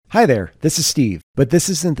Hi there, this is Steve, but this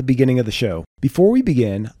isn't the beginning of the show. Before we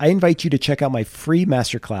begin, I invite you to check out my free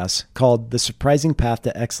masterclass called The Surprising Path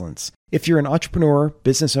to Excellence. If you're an entrepreneur,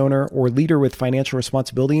 business owner, or leader with financial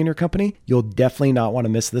responsibility in your company, you'll definitely not want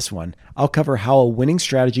to miss this one. I'll cover how a winning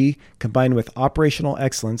strategy combined with operational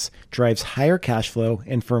excellence drives higher cash flow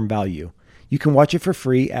and firm value. You can watch it for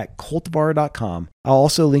free at cultivar.com. I'll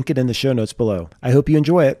also link it in the show notes below. I hope you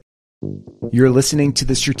enjoy it. You're listening to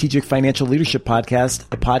the Strategic Financial Leadership Podcast,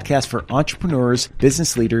 a podcast for entrepreneurs,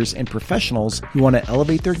 business leaders, and professionals who want to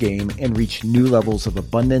elevate their game and reach new levels of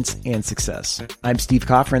abundance and success. I'm Steve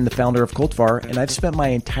Coffrin, the founder of Cultivar, and I've spent my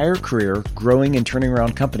entire career growing and turning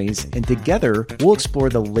around companies, and together we'll explore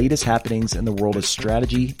the latest happenings in the world of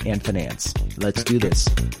strategy and finance. Let's do this.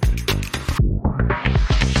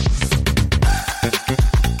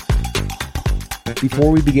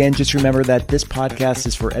 Before we begin, just remember that this podcast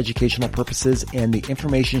is for educational purposes and the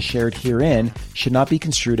information shared herein should not be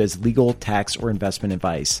construed as legal, tax, or investment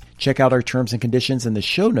advice. Check out our terms and conditions in the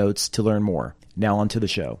show notes to learn more. Now on to the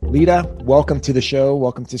show. Lita, welcome to the show.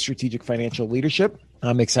 Welcome to Strategic Financial Leadership.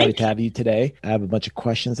 I'm excited to have you today. I have a bunch of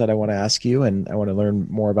questions that I want to ask you, and I want to learn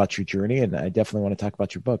more about your journey, and I definitely want to talk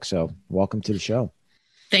about your book. So welcome to the show.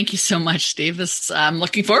 Thank you so much, Steve. I'm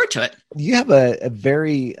looking forward to it. You have a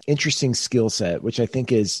very interesting skill set, which I think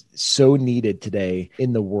is so needed today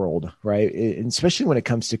in the world, right? And especially when it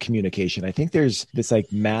comes to communication. I think there's this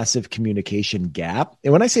like massive communication gap.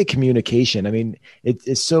 And when I say communication, I mean,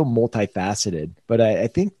 it's so multifaceted, but I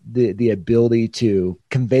think the ability to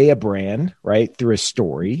convey a brand, right, through a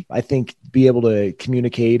story, I think be able to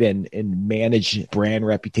communicate and manage brand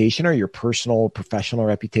reputation or your personal, professional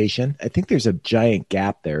reputation. I think there's a giant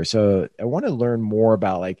gap there. So I want to learn more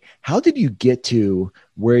about like, how did you get to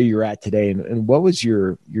where you're at today and what was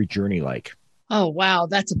your journey like? Oh, wow.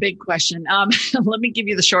 That's a big question. Let me give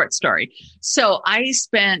you the short story. So I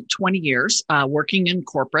spent 20 years working in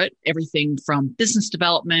corporate, everything from business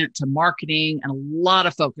development to marketing and a lot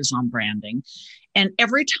of focus on branding. And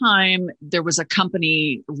every time there was a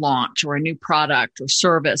company launch or a new product or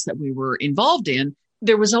service that we were involved in,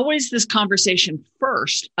 there was always this conversation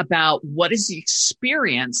first about what is the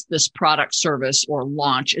experience this product, service, or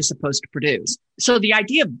launch is supposed to produce. So the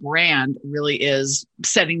idea of brand really is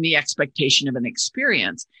setting the expectation of an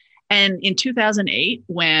experience. And in 2008,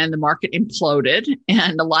 when the market imploded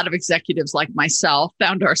and a lot of executives like myself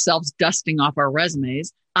found ourselves dusting off our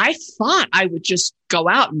resumes, I thought I would just go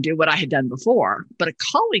out and do what I had done before. But a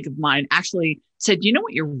colleague of mine actually said, you know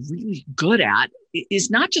what you're really good at is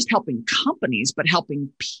not just helping companies, but helping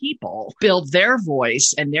people build their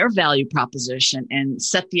voice and their value proposition and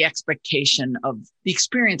set the expectation of the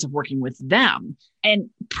experience of working with them. And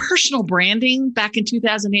personal branding back in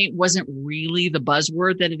 2008 wasn't really the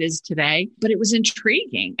buzzword that it is today, but it was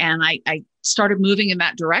intriguing. And I started moving in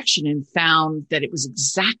that direction and found that it was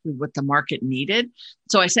exactly what the market needed.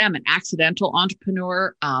 So I say I'm an accidental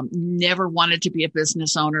entrepreneur, never wanted to be a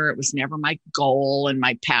business owner. It was never my goal and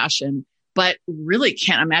my passion, but really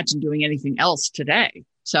can't imagine doing anything else today.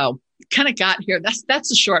 So kind of got here. That's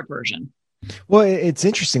the short version. Well, it's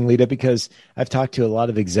interesting, Lita, because I've talked to a lot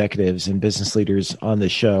of executives and business leaders on the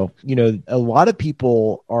show. You know, a lot of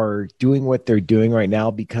people are doing what they're doing right now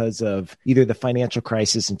because of either the financial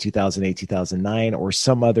crisis in 2008, 2009, or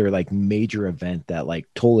some other like major event that like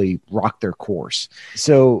totally rocked their course.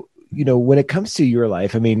 So, you know, when it comes to your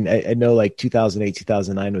life, I mean, I know like 2008,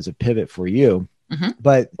 2009 was a pivot for you,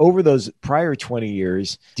 but over those prior 20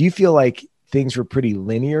 years, do you feel like things were pretty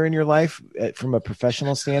linear in your life from a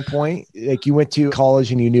professional standpoint? Like you went to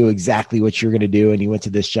college and you knew exactly what you're going to do and you went to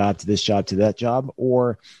this job, to this job, to that job,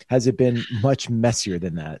 or has it been much messier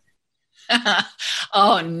than that?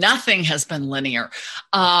 Oh, nothing has been linear.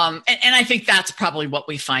 And I think that's probably what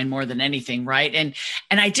we find more than anything, right? And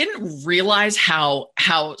I didn't realize how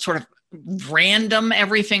sort of random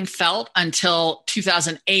everything felt until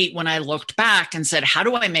 2008 when I looked back and said, how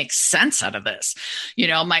do I make sense out of this? You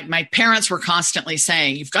know, my parents were constantly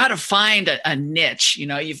saying, you've got to find a niche, you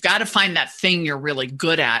know, you've got to find that thing you're really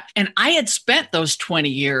good at. And I had spent those 20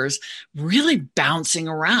 years really bouncing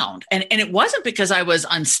around. And it wasn't because I was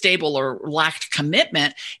unstable or lacked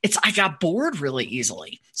commitment. It's I got bored really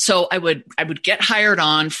easily. So I would get hired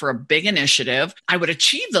on for a big initiative. I would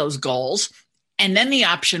achieve those goals. And then the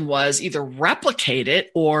option was either replicate it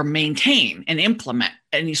or maintain and implement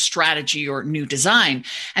any strategy or new design.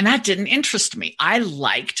 And that didn't interest me. I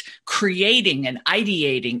liked creating and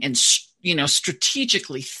ideating and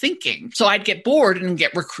strategically thinking. So I'd get bored and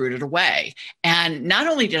get recruited away. And not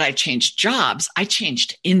only did I change jobs, I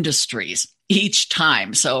changed industries. each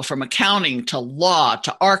time. So from accounting to law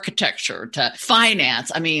to architecture to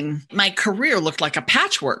finance, I mean, my career looked like a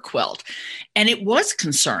patchwork quilt. And it was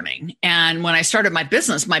concerning. And when I started my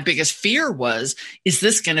business, my biggest fear was, is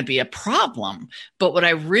this going to be a problem? But what I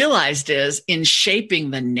realized is in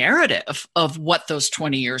shaping the narrative of what those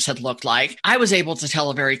 20 years had looked like, I was able to tell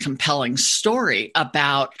a very compelling story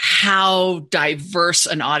about how diverse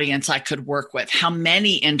an audience I could work with, how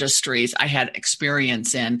many industries I had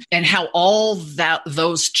experience in, and how all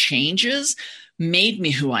those changes made me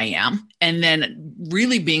who I am. And then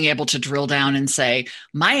really being able to drill down and say,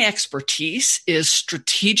 my expertise is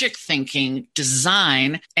strategic thinking,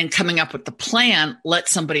 design, and coming up with the plan. Let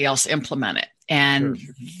somebody else implement it. And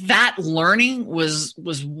that learning was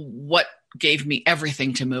what gave me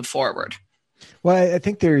everything to move forward. Well, I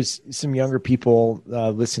think there's some younger people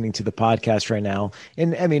listening to the podcast right now.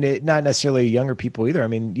 And I mean, not necessarily younger people either. I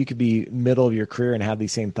mean, you could be middle of your career and have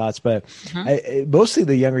these same thoughts, but mostly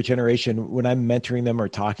the younger generation, when I'm mentoring them or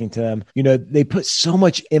talking to them, they put so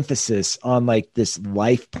much emphasis on like this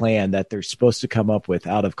life plan that they're supposed to come up with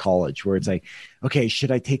out of college, where it's like, okay,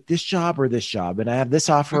 should I take this job or this job? And I have this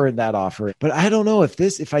offer and that offer, but I don't know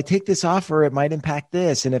if I take this offer, it might impact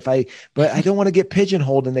this. And but I don't want to get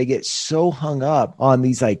pigeonholed, and they get so hung up on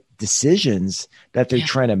these like decisions that they're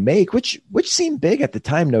trying to make, which seem big at the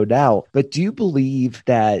time, no doubt. But do you believe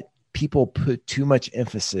that people put too much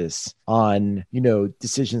emphasis on,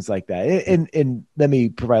 decisions like that? And let me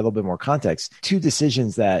provide a little bit more context. Two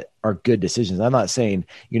decisions that are good decisions. I'm not saying,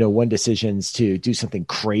 one decision's to do something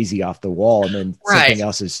crazy off the wall and then something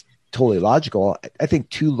else is totally logical. I think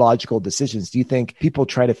two logical decisions. Do you think people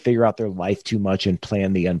try to figure out their life too much and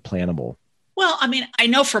plan the unplannable? Well, I mean, I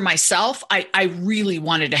know for myself, I really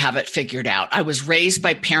wanted to have it figured out. I was raised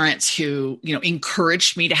by parents who,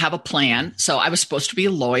 encouraged me to have a plan. So I was supposed to be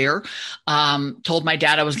a lawyer, told my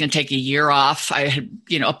dad I was going to take a year off. I had,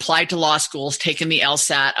 applied to law schools, taken the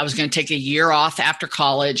LSAT. I was going to take a year off after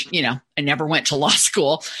college. I never went to law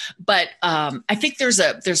school, but I think there's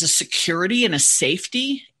a security and a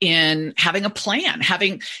safety in having a plan,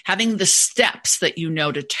 having the steps that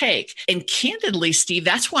to take. And candidly, Steve,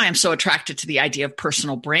 that's why I'm so attracted to the idea of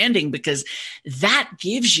personal branding, because that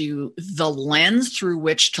gives you the lens through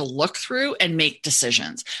which to look through and make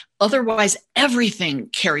decisions. Otherwise, everything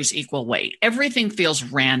carries equal weight. Everything feels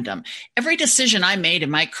random. Every decision I made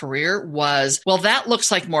in my career was, well, that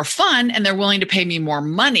looks like more fun and they're willing to pay me more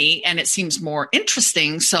money and it seems more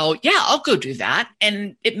interesting. So yeah, I'll go do that.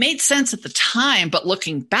 And it made sense at the time, but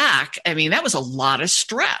looking back, I mean, that was a lot of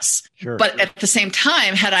stress. Sure. But at the same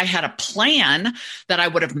time, had I had a plan that I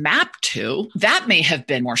would have mapped to, that may have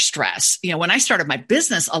been more stress. When I started my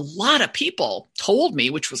business, a lot of people told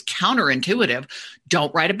me, which was counterintuitive,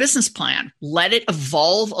 don't write a business plan. Let it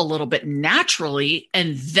evolve a little bit naturally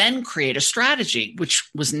and then create a strategy, which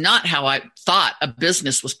was not how I thought a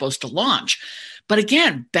business was supposed to launch. But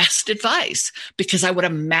again, best advice, because I would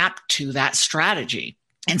have mapped to that strategy.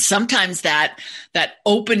 And sometimes that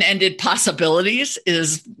open-ended possibilities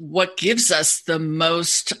is what gives us the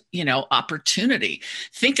most, opportunity.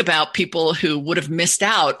 Think about people who would have missed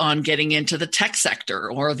out on getting into the tech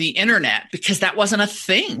sector or the internet because that wasn't a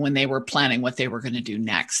thing when they were planning what they were going to do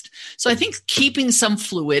next. So I think keeping some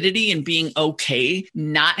fluidity and being okay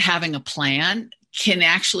not having a plan can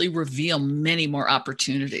actually reveal many more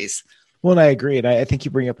opportunities. Well, and I agree. And I think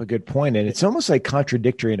you bring up a good point. And it's almost like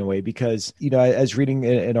contradictory in a way because, I was reading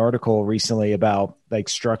an article recently about like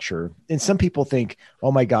structure. And some people think,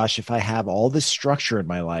 oh my gosh, if I have all this structure in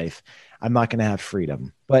my life, I'm not going to have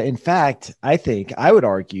freedom. But in fact, I would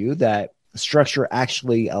argue that structure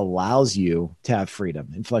actually allows you to have freedom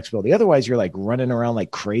and flexibility. Otherwise, you're like running around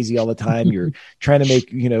like crazy all the time. You're trying to make,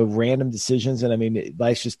 random decisions. And I mean,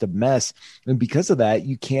 life's just a mess. And because of that,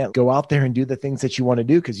 you can't go out there and do the things that you want to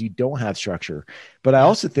do because you don't have structure. But I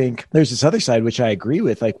also think there's this other side, which I agree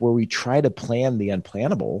with, like where we try to plan the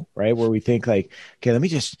unplannable, right? Where we think like, okay, let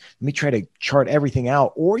me try to chart everything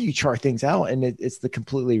out, or you chart things out and it's the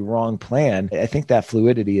completely wrong plan. I think that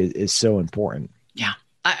fluidity is so important. Yeah.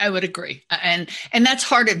 I would agree. And that's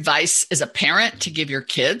hard advice as a parent to give your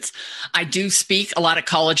kids. I do speak a lot of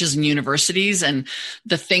colleges and universities. And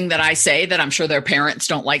the thing that I say that I'm sure their parents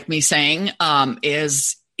don't like me saying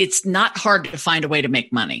is it's not hard to find a way to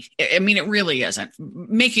make money. I mean, it really isn't.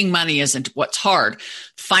 Making money isn't what's hard.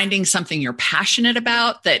 Finding something you're passionate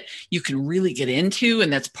about that you can really get into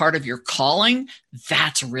and that's part of your calling,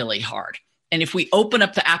 that's really hard. And if we open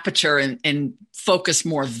up the aperture and focus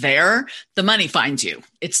more there, the money finds you.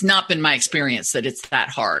 It's not been my experience that it's that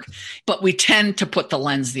hard, but we tend to put the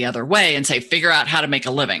lens the other way and say, figure out how to make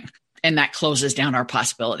a living. And that closes down our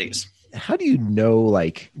possibilities. how do you know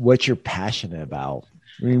like what you're passionate about?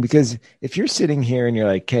 I mean, because if you're sitting here and you're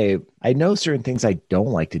like, "Hey, I know certain things I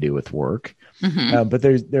don't like to do with work, but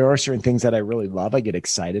there are certain things that I really love, I get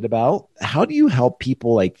excited about." How do you help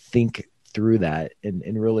people like think through that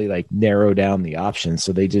and really like narrow down the options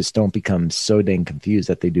so they just don't become so dang confused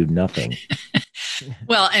that they do nothing?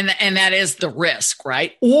 Well, and that is the risk,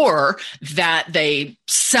 right? Or that they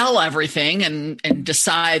sell everything and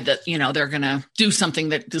decide that, they're going to do something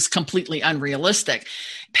that is completely unrealistic.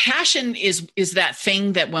 Passion is that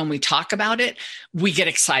thing that when we talk about it, we get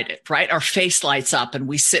excited, right? Our face lights up and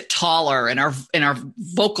we sit taller and our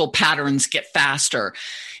vocal patterns get faster.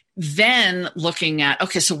 Then looking at,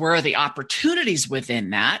 okay, so where are the opportunities within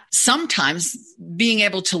that? Sometimes being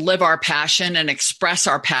able to live our passion and express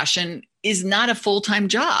our passion is not a full-time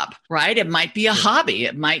job, right? It might be a hobby.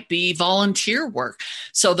 It might be volunteer work.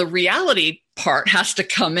 So the reality part has to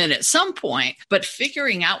come in at some point, but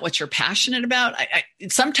figuring out what you're passionate about,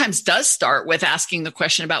 it sometimes does start with asking the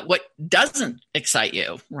question about what doesn't excite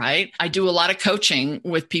you, right? I do a lot of coaching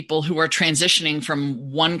with people who are transitioning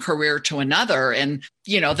from one career to another. And,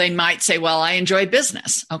 they might say, well, I enjoy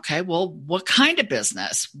business. Okay, well, what kind of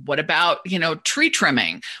business? What about, tree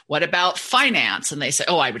trimming? What about finance? And they say,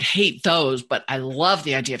 oh, I would hate those, but I love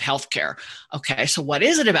the idea of healthcare. Okay, so what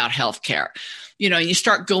is it about healthcare? You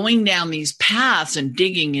start going down these paths and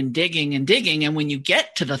digging and digging and digging. And when you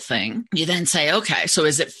get to the thing, you then say, okay, so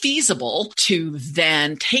is it feasible to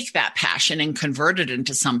then take that passion and convert it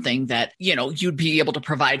into something that, you'd be able to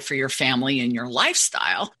provide for your family and your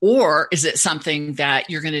lifestyle? Or is it something that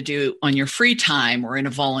you're going to do on your free time or in a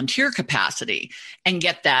volunteer capacity and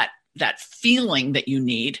get that feeling that you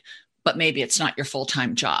need, but maybe it's not your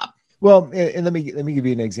full-time job? Well, and let me give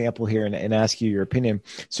you an example here and ask you your opinion.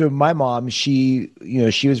 So my mom, she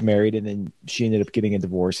was married and then she ended up getting a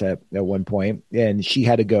divorce at one point, and she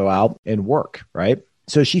had to go out and work, right?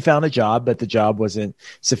 So she found a job, but the job wasn't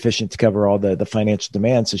sufficient to cover all the financial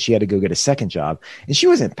demands. So she had to go get a second job, and she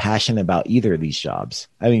wasn't passionate about either of these jobs.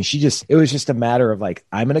 I mean, it was just a matter of like,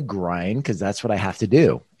 I'm going to grind because that's what I have to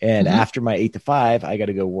do. And after my 8 to 5, I got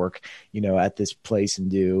to go work, at this place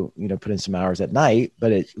and do, put in some hours at night.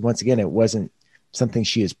 But once again, it wasn't something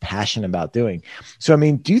she is passionate about doing. So, I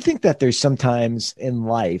mean, do you think that there's sometimes in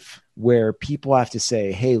life where people have to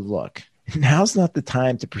say, hey, look, now's not the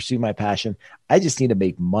time to pursue my passion. I just need to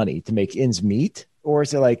make money to make ends meet? Or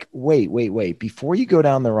is it like, wait, before you go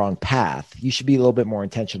down the wrong path, you should be a little bit more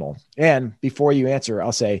intentional? And before you answer,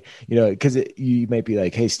 I'll say, because you might be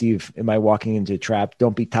like, hey, Steve, am I walking into a trap?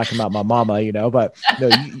 Don't be talking about my mama, but no,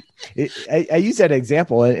 I use that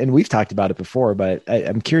example and we've talked about it before, but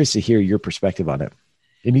I'm curious to hear your perspective on it.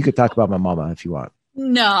 And you could talk about my mama if you want.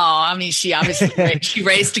 No, I mean, she obviously, she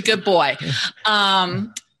raised a good boy.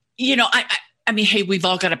 I mean, hey, we've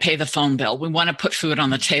all got to pay the phone bill. We want to put food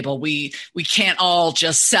on the table. We can't all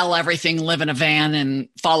just sell everything, live in a van and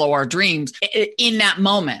follow our dreams in that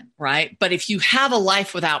moment, right? But if you have a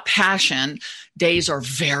life without passion, days are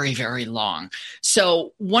very, very long.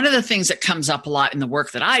 So one of the things that comes up a lot in the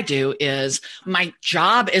work that I do is my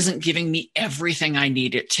job isn't giving me everything I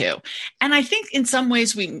need it to. And I think in some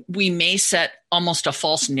ways we may set almost a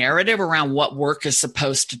false narrative around what work is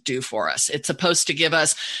supposed to do for us. It's supposed to give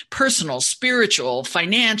us personal, spiritual,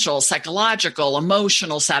 financial, psychological,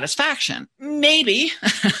 emotional satisfaction. Maybe,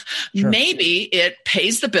 Sure. Maybe it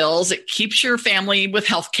pays the bills. It keeps your family with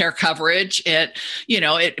healthcare coverage. It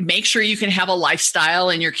makes sure you can have a lifestyle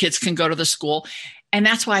and your kids can go to the school. And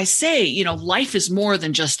that's why I say, life is more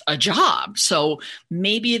than just a job. So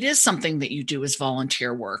maybe it is something that you do as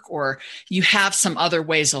volunteer work, or you have some other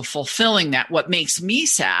ways of fulfilling that. What makes me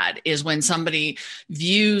sad is when somebody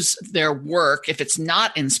views their work, if it's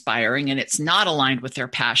not inspiring and it's not aligned with their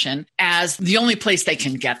passion, as the only place they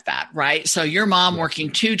can get that, right? So your mom working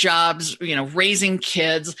 2 jobs, raising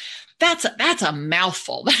kids, that's a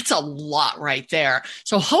mouthful. That's a lot right there.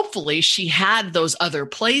 So hopefully she had those other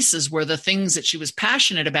places where the things that she was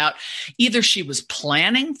passionate about, either she was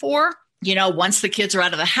planning for, once the kids are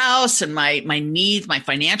out of the house and my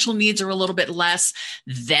financial needs are a little bit less,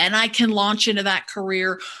 then I can launch into that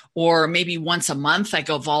career. Or maybe once a month I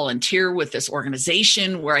go volunteer with this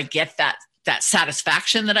organization where I get that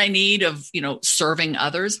satisfaction that I need of, serving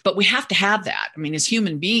others. But we have to have that. I mean, as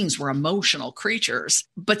human beings, we're emotional creatures,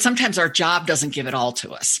 but sometimes our job doesn't give it all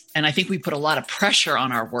to us. And I think we put a lot of pressure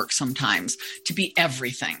on our work sometimes to be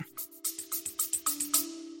everything.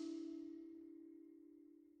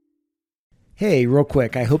 Hey, real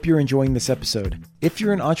quick, I hope you're enjoying this episode. If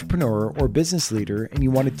you're an entrepreneur or business leader and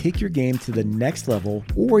you want to take your game to the next level,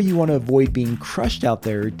 or you want to avoid being crushed out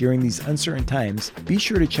there during these uncertain times, be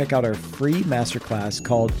sure to check out our free masterclass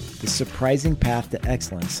called The Surprising Path to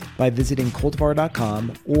Excellence by visiting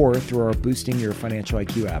Cultivar.com or through our Boosting Your Financial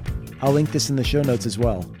IQ app. I'll link this in the show notes as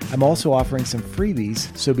well. I'm also offering some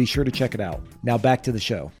freebies, so be sure to check it out. Now back to the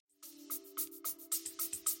show.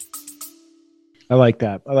 I like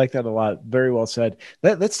that. I like that a lot. Very well said.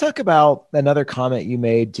 Let's talk about another comment you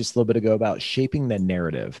made just a little bit ago about shaping the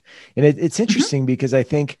narrative. And it's interesting because I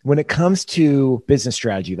think when it comes to business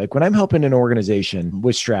strategy, like when I'm helping an organization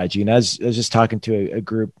with strategy, and I was just talking to a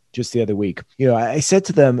group just the other week, I said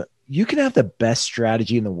to them, you can have the best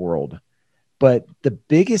strategy in the world, but the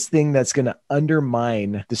biggest thing that's going to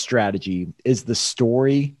undermine the strategy is the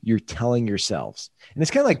story you're telling yourselves. And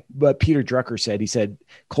it's kind of like what Peter Drucker said. He said,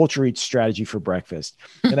 culture eats strategy for breakfast.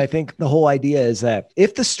 And I think the whole idea is that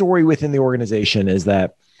if the story within the organization is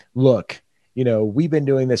that, look, we've been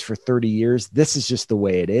doing this for 30 years. This is just the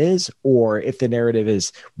way it is. Or if the narrative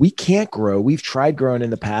is, we can't grow. We've tried growing in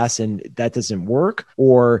the past and that doesn't work.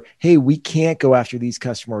 Or, hey, we can't go after these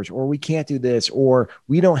customers, or we can't do this, or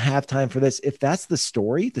we don't have time for this. If that's the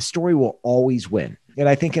story will always win. And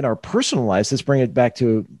I think in our personal lives, let's bring it back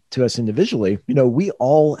to us individually, we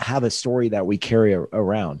all have a story that we carry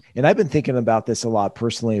around. And I've been thinking about this a lot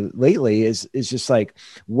personally lately is just like,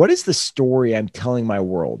 what is the story I'm telling my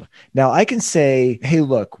world? Now I can say, hey,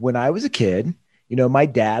 look, when I was a kid, my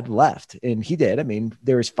dad left, and he did. I mean,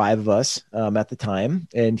 there was 5 of us at the time,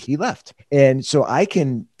 and he left. And so I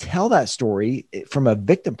can tell that story from a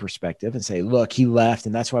victim perspective and say, look, he left,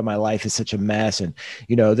 and that's why my life is such a mess. And,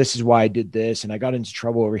 this is why I did this, and I got into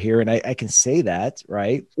trouble over here. And I can say that,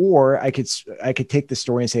 right? Or I could take the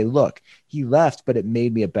story and say, look, he left, but it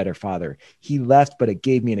made me a better father. He left, but it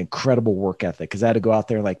gave me an incredible work ethic because I had to go out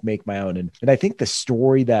there and make my own. And I think the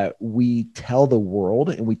story that we tell the world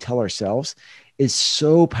and we tell ourselves is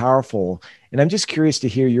so powerful. And I'm just curious to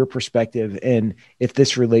hear your perspective and if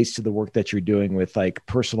this relates to the work that you're doing with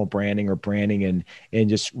personal branding or branding and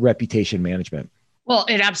just reputation management. Well,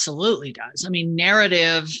 it absolutely does. I mean,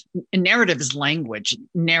 narrative is language.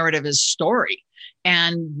 Narrative is story.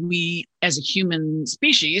 And we, as a human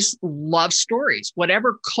species, love stories.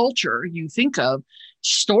 Whatever culture you think of,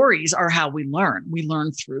 stories are how we learn. We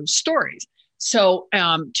learn through stories. So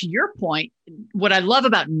to your point, what I love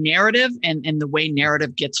about narrative and the way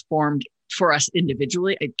narrative gets formed for us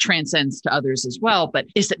individually, it transcends to others as well, but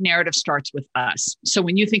is that narrative starts with us. So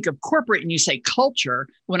when you think of corporate and you say culture,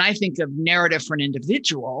 when I think of narrative for an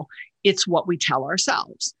individual, it's what we tell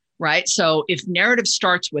ourselves, right? So if narrative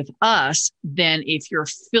starts with us, then if you're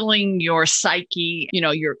filling your psyche,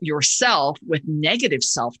 yourself with negative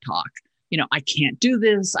self-talk, I can't do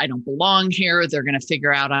this. I don't belong here. They're going to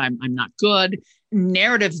figure out I'm not good.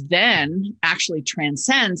 Narrative then actually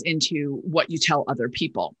transcends into what you tell other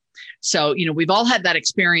people. So, we've all had that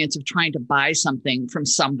experience of trying to buy something from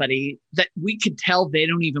somebody that we could tell they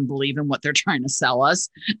don't even believe in what they're trying to sell us.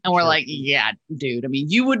 And we're like, yeah, dude, I mean,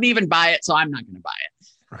 you wouldn't even buy it, so I'm not going to buy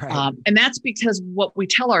it. Right. And that's because what we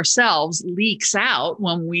tell ourselves leaks out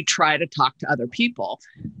when we try to talk to other people.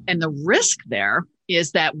 And the risk there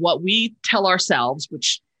is that what we tell ourselves,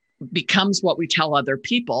 which becomes what we tell other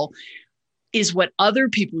people, is what other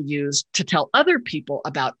people use to tell other people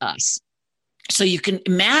about us. So you can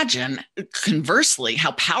imagine, conversely,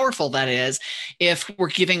 how powerful that is if we're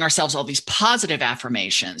giving ourselves all these positive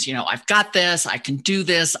affirmations. I've got this, I can do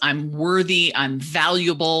this, I'm worthy, I'm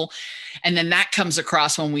valuable. And then that comes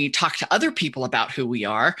across when we talk to other people about who we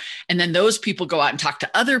are. And then those people go out and talk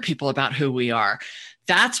to other people about who we are.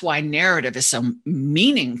 That's why narrative is so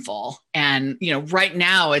meaningful. And, right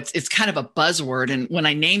now it's kind of a buzzword. And when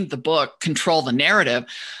I named the book Control the Narrative,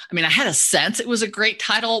 I mean, I had a sense it was a great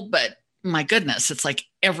title, but my goodness, it's like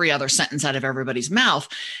every other sentence out of everybody's mouth,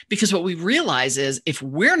 because what we realize is if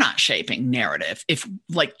we're not shaping narrative, if,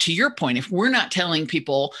 like to your point, if we're not telling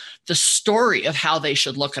people the story of how they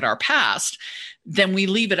should look at our past, then we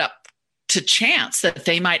leave it up to chance that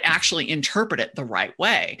they might actually interpret it the right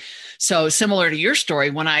way. So similar to your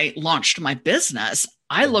story, when I launched my business,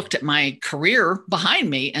 I looked at my career behind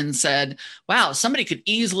me and said, wow, somebody could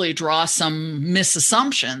easily draw some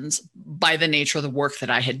misassumptions by the nature of the work that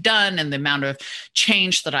I had done and the amount of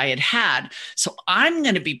change that I had had. So I'm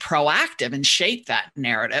going to be proactive and shape that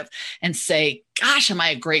narrative and say, gosh, am I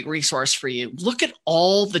a great resource for you? Look at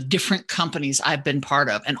all the different companies I've been part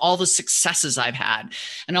of and all the successes I've had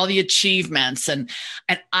and all the achievements. And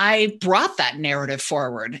I brought that narrative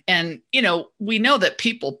forward. And, we know that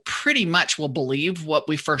people pretty much will believe what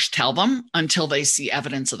we first tell them until they see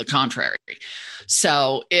evidence of the contrary.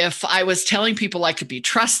 So if I was telling people I could be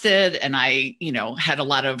trusted and I, had a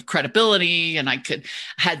lot of credibility and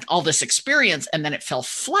had all this experience and then it fell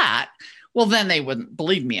flat, well, then they wouldn't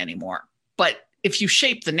believe me anymore. But if you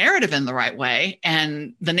shape the narrative in the right way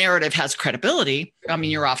and the narrative has credibility,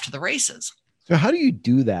 you're off to the races. So how do you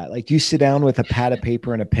do that? Like, do you sit down with a pad of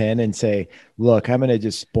paper and a pen and say, look, I'm going to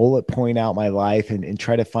just bullet point out my life and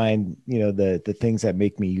try to find, the things that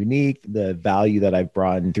make me unique, the value that I've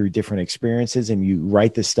brought in through different experiences, and you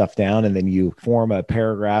write this stuff down and then you form a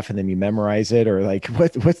paragraph and then you memorize it? Or like,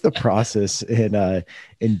 what's the process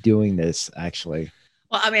in doing this actually?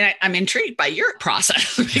 Well, I'm intrigued by your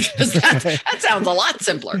process because that sounds a lot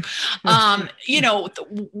simpler.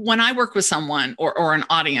 When I work with someone or an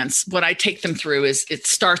audience, what I take them through is it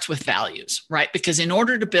starts with values, right? Because in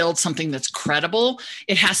order to build something that's credible,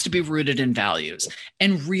 it has to be rooted in values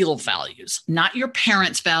and real values, not your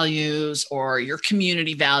parents' values or your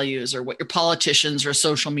community values or what your politicians or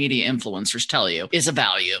social media influencers tell you is a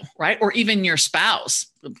value, right? Or even your spouse,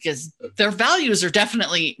 because their values are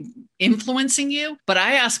definitely influencing you. But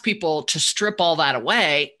I ask people to strip all that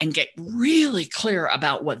away and get really clear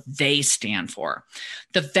about what they stand for.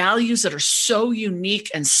 The values that are so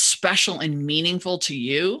unique and special and meaningful to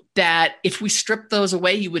you that if we strip those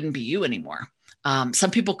away, you wouldn't be you anymore. Some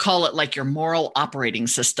people call it like your moral operating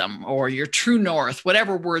system or your true north,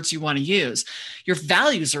 whatever words you want to use. Your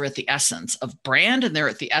values are at the essence of brand and they're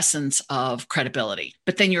at the essence of credibility.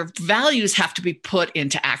 But then your values have to be put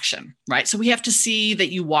into action, right? So we have to see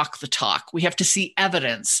that you walk the talk. We have to see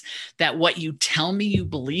evidence that what you tell me you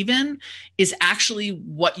believe in is actually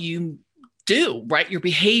what you do, right? Your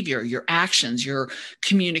behavior, your actions, your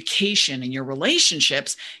communication, and your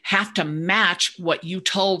relationships have to match what you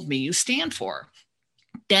told me you stand for.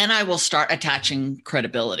 Then I will start attaching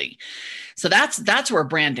credibility. So that's where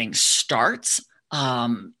branding starts.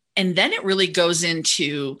 And then it really goes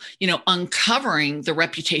into, uncovering the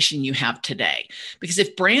reputation you have today. Because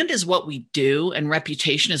if brand is what we do and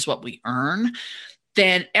reputation is what we earn,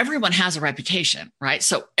 then everyone has a reputation, right?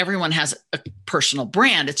 So everyone has a personal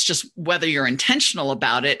brand. It's just whether you're intentional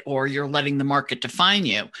about it or you're letting the market define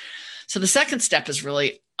you. So the second step is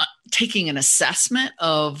really taking an assessment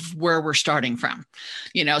of where we're starting from.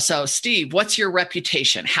 So Steve, what's your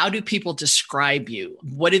reputation? How do people describe you?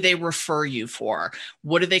 What do they refer you for?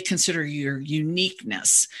 What do they consider your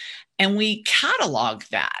uniqueness? And we catalog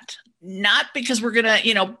that. Not because we're going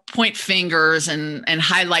to, point fingers and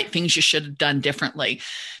highlight things you should have done differently,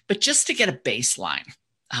 but just to get a baseline.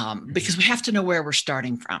 Because we have to know where we're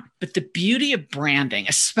starting from. But the beauty of branding,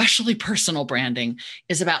 especially personal branding,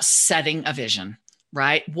 is about setting a vision,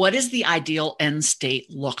 right? What does the ideal end state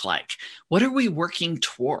look like? What are we working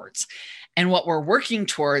towards? And what we're working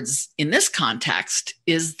towards in this context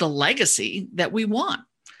is the legacy that we want.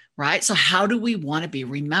 Right? So how do we want to be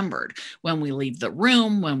remembered when we leave the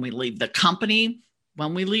room, when we leave the company,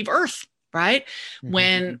 when we leave Earth, right? Mm-hmm.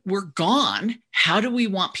 When we're gone, how do we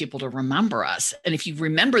want people to remember us? And if you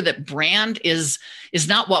remember that brand is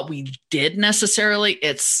not what we did necessarily,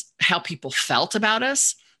 it's how people felt about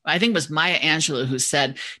us. I think it was Maya Angelou who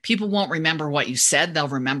said, people won't remember what you said, they'll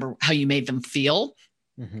remember how you made them feel.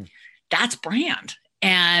 Mm-hmm. That's brand.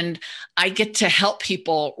 And I get to help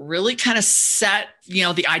people really kind of set,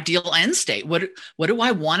 the ideal end state. What do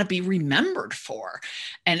I want to be remembered for?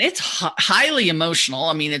 And it's highly emotional.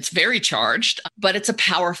 It's very charged, but it's a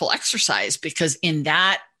powerful exercise because in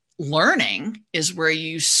that learning is where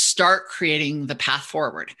you start creating the path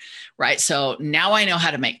forward, right? So now I know how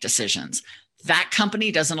to make decisions. That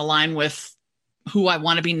company doesn't align with who I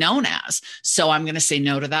want to be known as. So I'm going to say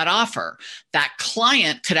no to that offer. That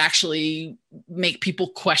client could actually make people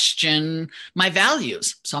question my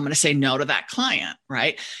values. So I'm going to say no to that client,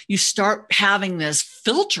 right? You start having this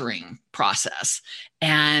filtering process.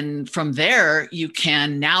 And from there, you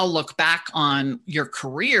can now look back on your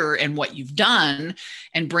career and what you've done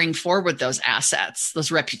and bring forward those assets, those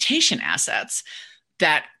reputation assets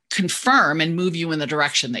that confirm and move you in the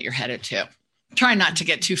direction that you're headed to. Try not to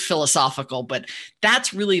get too philosophical, but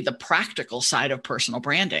that's really the practical side of personal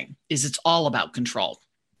branding is it's all about control.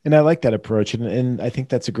 And I like that approach. And I think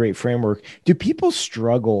that's a great framework. Do people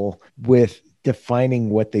struggle with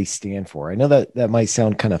defining what they stand for? I know that might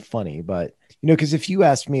sound kind of funny, but Because if you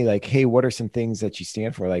asked me like, hey, what are some things that you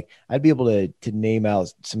stand for? Like, I'd be able to name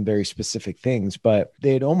out some very specific things, but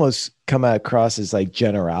they'd almost come across as like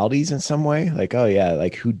generalities in some way. Like, oh yeah,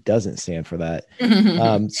 like who doesn't stand for that?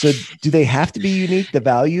 So do they have to be unique, the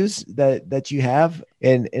values that you have?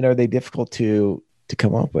 And are they difficult to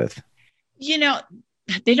come up with? You know,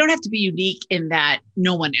 they don't have to be unique in that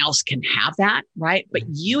no one else can have that, right? But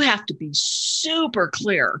you have to be super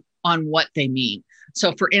clear on what they mean.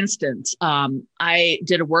 So for instance, I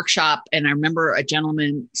did a workshop and I remember a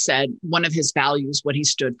gentleman said one of his values, what he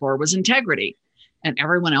stood for was integrity. And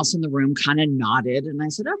everyone else in the room kind of nodded. And I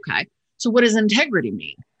said, okay, so what does integrity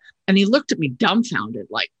mean? And he looked at me dumbfounded,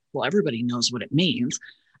 like, well, everybody knows what it means.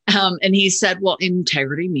 And he said, well,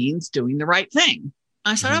 integrity means doing the right thing.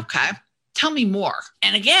 I said, okay, tell me more.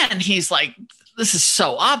 And again, he's like, this is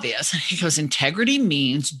so obvious. And he goes, integrity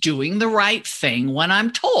means doing the right thing when I'm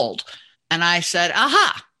told. And I said,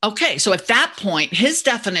 aha, okay. So at that point, his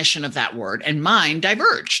definition of that word and mine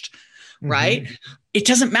diverged, right? It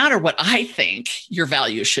doesn't matter what I think your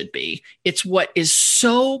value should be. It's what is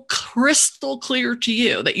so crystal clear to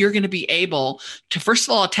you that you're going to be able to, first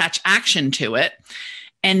of all, attach action to it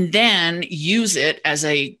and then use it as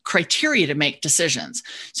a criteria to make decisions.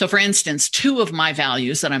 So for instance, two of my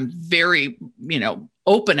values that I'm very,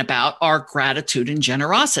 open about are gratitude and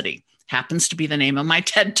generosity. Happens to be the name of my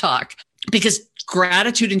TED Talk. Because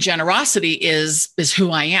gratitude and generosity is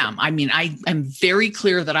who I am. I mean, I am very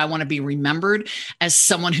clear that I want to be remembered as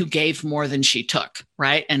someone who gave more than she took,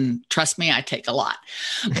 right? And trust me, I take a lot.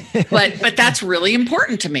 But that's really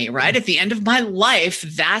important to me, right? At the end of my life,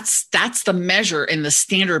 that's the measure and the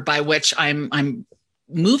standard by which I'm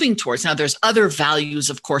moving towards. Now, there's other values,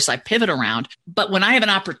 of course, I pivot around, but when I have an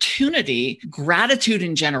opportunity, gratitude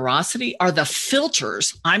and generosity are the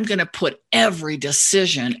filters I'm going to put every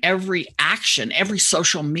decision, every action, every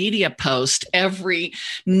social media post, every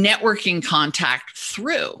networking contact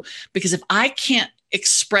through. Because if I can't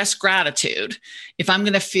express gratitude, if I'm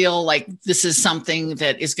going to feel like this is something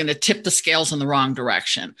that is going to tip the scales in the wrong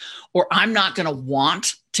direction, or I'm not going to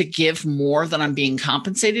want to give more than I'm being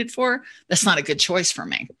compensated for, that's not a good choice for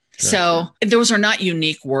me. Sure. So those are not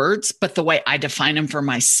unique words, but the way I define them for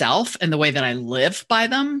myself and the way that I live by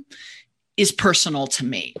them is personal to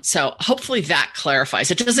me. So hopefully that clarifies.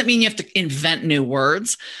 It doesn't mean you have to invent new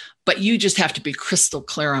words, but you just have to be crystal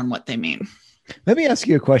clear on what they mean. Let me ask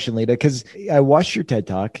you a question, Leda, because I watched your TED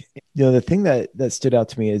Talk. The thing that stood out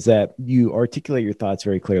to me is that you articulate your thoughts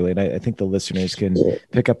very clearly. And I think the listeners can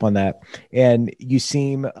pick up on that. And you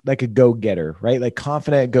seem like a go-getter, right? Like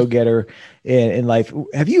confident go-getter in life.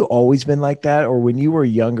 Have you always been like that? Or when you were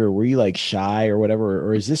younger, were you like shy or whatever?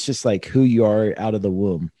 Or is this just like who you are out of the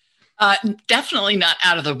womb? Definitely not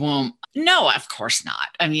out of the womb. No, of course not.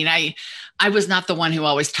 I mean, I was not the one who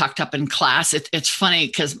always talked up in class. It's funny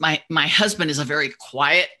because my husband is a very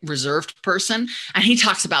quiet, reserved person, and he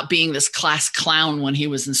talks about being this class clown when he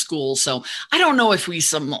was in school. So I don't know if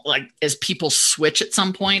as people switch at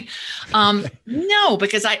some point. No,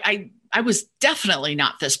 because I was definitely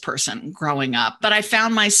not this person growing up, but I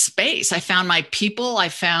found my space. I found my people. I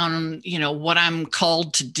found, what I'm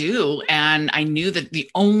called to do. And I knew that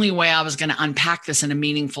the only way I was going to unpack this in a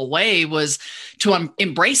meaningful way was to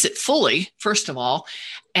embrace it fully, first of all,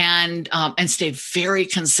 and stay very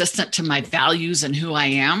consistent to my values and who I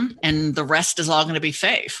am. And the rest is all going to be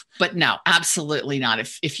faith. But no, absolutely not.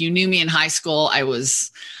 If you knew me in high school, I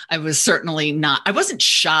was certainly not. I wasn't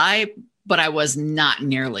shy, but I was not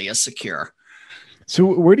nearly as secure. So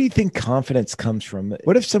where do you think confidence comes from?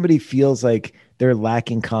 What if somebody feels like they're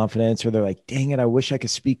lacking confidence, or they're like, dang it, I wish I could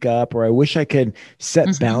speak up, or I wish I could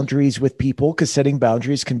set boundaries with people, because setting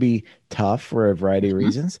boundaries can be tough for a variety of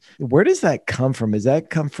reasons. Where does that come from? Does that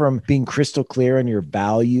come from being crystal clear on your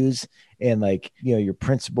values and your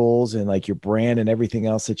principles and like your brand and everything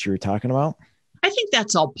else that you were talking about? I think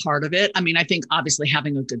that's all part of it. I mean, I think obviously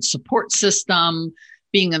having a good support system,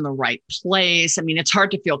 being in the right place. I mean, it's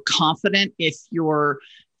hard to feel confident if you're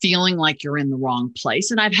feeling like you're in the wrong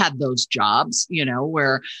place. And I've had those jobs,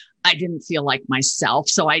 where I didn't feel like myself.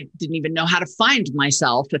 So I didn't even know how to find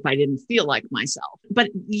myself if I didn't feel like myself. But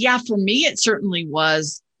yeah, for me, it certainly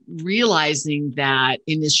was realizing that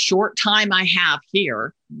in this short time I have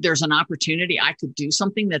here, there's an opportunity I could do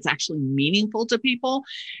something that's actually meaningful to people.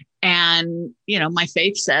 And, my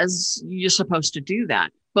faith says you're supposed to do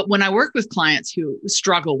that. But when I work with clients who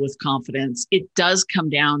struggle with confidence, it does come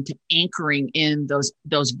down to anchoring in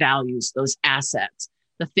those values, those assets,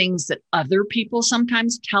 the things that other people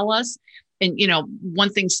sometimes tell us. And,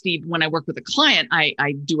 one thing, Steve, when I work with a client,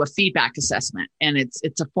 I do a feedback assessment, and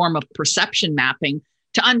it's a form of perception mapping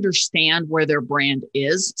to understand where their brand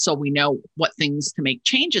is so we know what things to make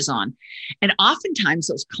changes on. And oftentimes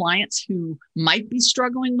those clients who might be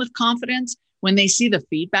struggling with confidence, when they see the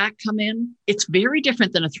feedback come in, it's very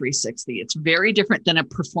different than a 360. It's very different than a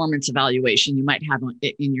performance evaluation you might have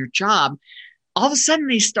in your job. All of a sudden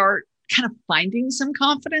they start kind of finding some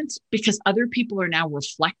confidence because other people are now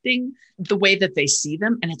reflecting the way that they see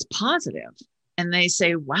them, and it's positive. And they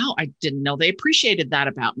say, wow, I didn't know they appreciated that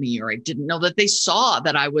about me, or I didn't know that they saw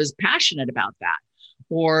that I was passionate about that,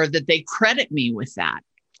 or that they credit me with that.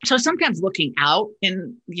 So sometimes looking out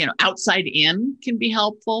and, outside in can be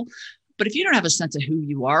helpful. But if you don't have a sense of who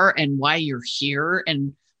you are and why you're here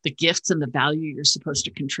and the gifts and the value you're supposed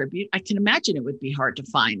to contribute, I can imagine it would be hard to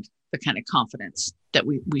find the kind of confidence that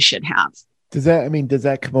we should have. Does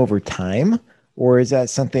that come over time? Or is that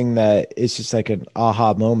something that is just like an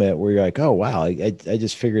aha moment where you're like, oh, wow, I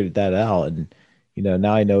just figured that out. And,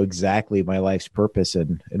 now I know exactly my life's purpose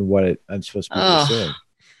and what I'm supposed to be pursuing.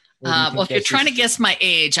 Well, if you're trying to guess my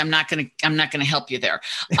age, I'm not going to help you there.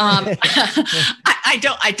 I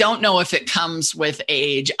don't know if it comes with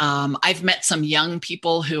age. I've met some young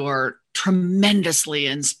people who are tremendously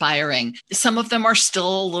inspiring. Some of them are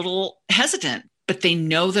still a little hesitant, but they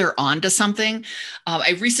know they're onto something.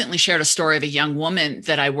 I recently shared a story of a young woman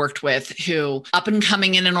that I worked with who, up and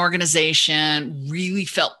coming in an organization, really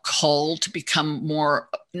felt called to become more,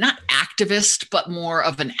 not activist, but more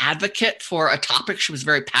of an advocate for a topic she was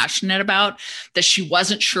very passionate about, that she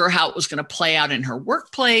wasn't sure how it was going to play out in her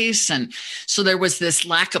workplace. And so there was this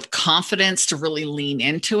lack of confidence to really lean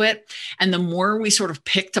into it. And the more we sort of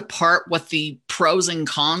picked apart what the pros and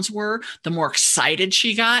cons were, the more excited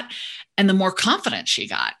she got. And the more confident she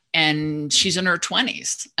got. And she's in her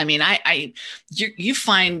 20s. I mean, you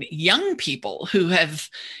find young people who have,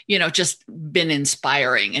 just been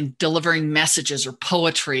inspiring and delivering messages or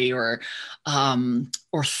poetry or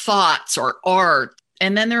thoughts or art.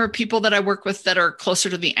 And then there are people that I work with that are closer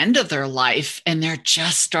to the end of their life, and they're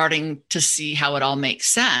just starting to see how it all makes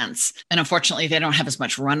sense. And unfortunately, they don't have as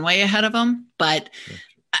much runway ahead of them. But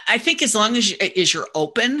I think as long as you're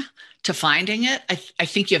open to finding it, I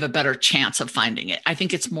think you have a better chance of finding it. I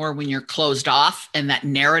think it's more when you're closed off and that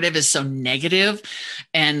narrative is so negative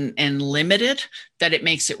and limited that it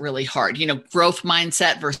makes it really hard. Growth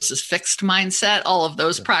mindset versus fixed mindset, all of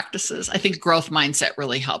those practices. I think growth mindset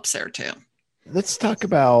really helps there too. Let's talk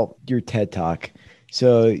about your TED Talk.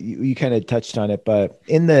 So you kind of touched on it, but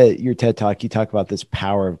in your TED Talk, you talk about this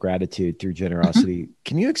power of gratitude through generosity. Mm-hmm.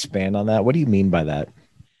 Can you expand on that? What do you mean by that?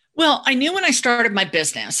 Well, I knew when I started my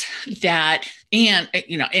business that, and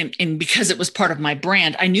because it was part of my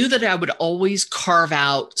brand, I knew that I would always carve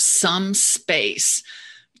out some space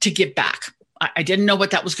to give back. I didn't know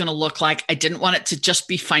what that was going to look like. I didn't want it to just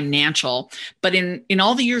be financial. But in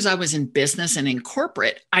all the years I was in business and in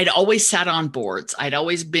corporate, I'd always sat on boards. I'd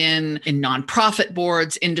always been in nonprofit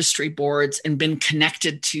boards, industry boards, and been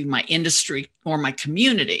connected to my industry or my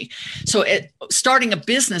community. So starting a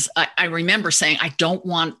business, I remember saying, I don't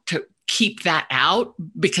want to keep that out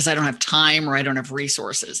because I don't have time or I don't have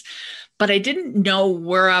resources. But I didn't know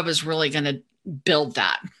where I was really going to build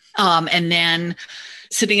that. And then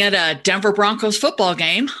sitting at a Denver Broncos football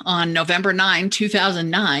game on November 9,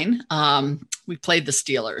 2009, we played the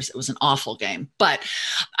Steelers. It was an awful game, but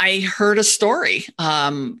I heard a story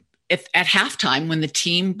at halftime when the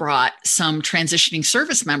team brought some transitioning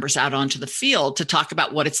service members out onto the field to talk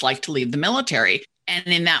about what it's like to leave the military. And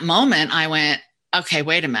in that moment, I went, okay,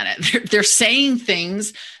 wait a minute. They're saying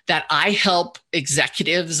things that I help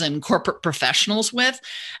executives and corporate professionals with.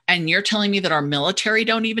 And you're telling me that our military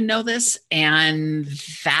don't even know this? And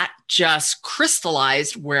that just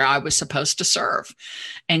crystallized where I was supposed to serve.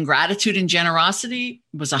 And gratitude and generosity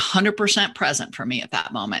was 100% present for me at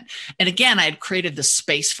that moment. And again, I had created the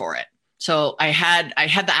space for it. So I had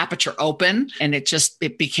the aperture open, and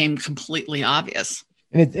it became completely obvious.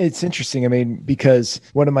 And it's interesting. I mean, because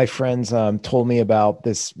one of my friends told me about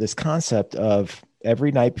this concept of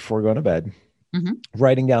every night before going to bed, mm-hmm.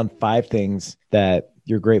 writing down 5 things that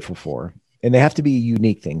you're grateful for. And they have to be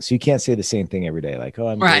unique things. So you can't say the same thing every day. Like, oh,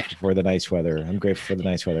 I'm grateful for the nice weather. I'm grateful for the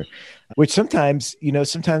nice weather, which sometimes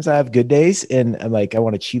I have good days and I'm like, I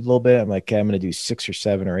want to cheat a little bit. I'm like, okay, I'm going to do 6 or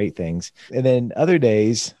 7 or 8 things. And then other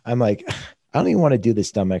days I'm like, I don't even want to do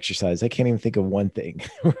this dumb exercise. I can't even think of one thing,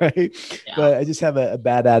 right? Yeah. But I just have a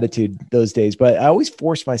bad attitude those days. But I always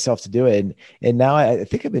force myself to do it. And now I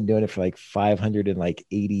think I've been doing it for like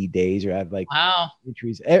 580 days, or I have like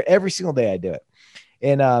entries. Every single day I do it.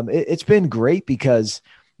 And it's been great because,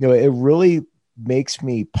 it really makes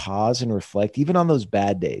me pause and reflect, even on those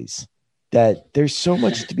bad days, that there's so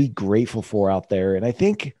much to be grateful for out there. And I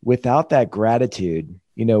think without that gratitude,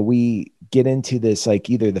 we get into this, like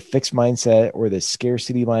either the fixed mindset or the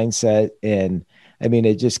scarcity mindset. And I mean,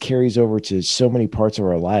 it just carries over to so many parts of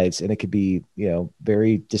our lives, and it could be,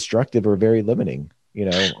 very destructive or very limiting,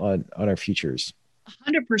 on our futures.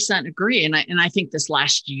 100% agree. And I think this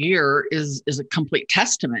last year is a complete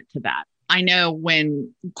testament to that. I know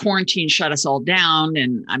when quarantine shut us all down,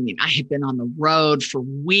 and I mean, I had been on the road for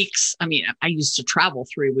weeks. I mean, I used to travel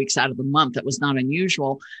 3 weeks out of the month. That was not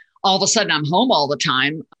unusual. All of a sudden I'm home all the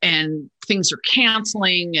time and things are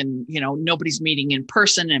canceling, and, nobody's meeting in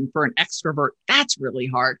person. And for an extrovert, that's really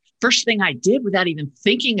hard. First thing I did without even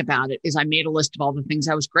thinking about it is I made a list of all the things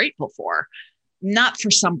I was grateful for, not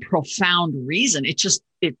for some profound reason. It just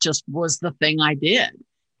was the thing I did.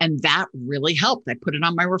 And that really helped. I put it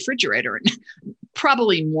on my refrigerator, and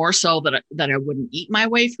probably more so that I wouldn't eat my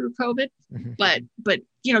way through COVID. Mm-hmm. But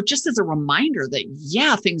just as a reminder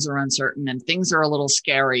that, things are uncertain and things are a little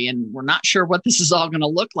scary, and we're not sure what this is all going to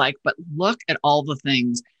look like, but look at all the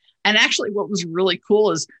things. And actually what was really cool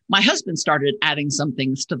is my husband started adding some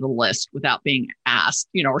things to the list without being asked,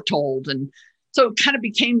 or told. And so it kind of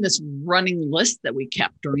became this running list that we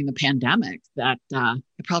kept during the pandemic that I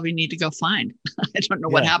probably need to go find. I don't know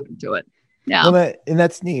what happened to it. Yeah. Well, and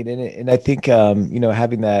that's neat. And I think,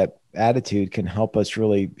 having that attitude can help us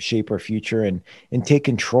really shape our future and take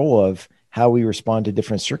control of how we respond to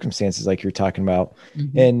different circumstances, like you're talking about.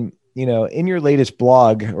 Mm-hmm. And, in your latest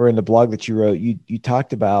blog, or in the blog that you wrote, you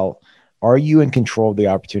talked about, are you in control of the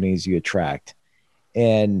opportunities you attract?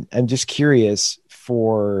 And I'm just curious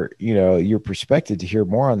for, your perspective to hear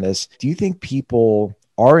more on this. Do you think people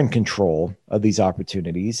are in control of these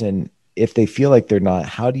opportunities? And if they feel like they're not,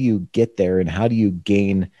 how do you get there, and how do you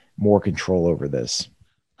gain more control over this?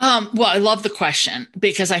 Well, I love the question,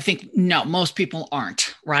 because I think, no, most people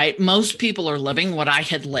aren't, right? Most people are living what I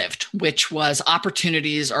had lived, which was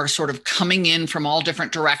opportunities are sort of coming in from all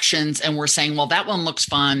different directions. And we're saying, well, that one looks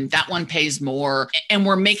fun. That one pays more. And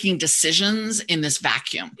we're making decisions in this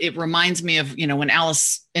vacuum. It reminds me of, when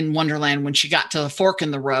Alice in Wonderland, when she got to the fork in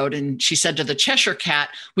the road and she said to the Cheshire Cat,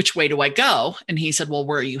 which way do I go? And he said, well,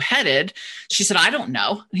 where are you headed? She said, I don't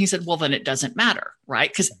know. And he said, well, then it doesn't matter, right?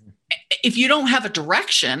 Because if you don't have a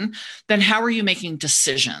direction, then how are you making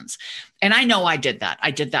decisions? And I know I did that.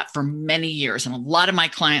 I did that for many years, and a lot of my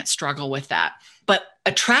clients struggle with that. But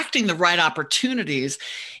attracting the right opportunities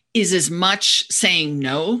is as much saying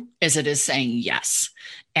no as it is saying yes.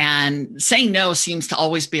 And saying no seems to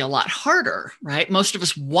always be a lot harder, right? Most of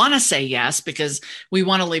us want to say yes because we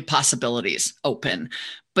want to leave possibilities open.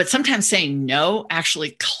 But sometimes saying no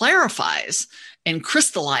actually clarifies and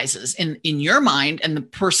crystallizes in your mind and the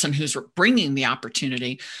person who's bringing the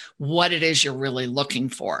opportunity what it is you're really looking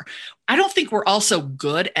for. I don't think we're also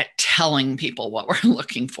good at telling people what we're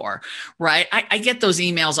looking for, right? I get those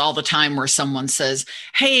emails all the time where someone says,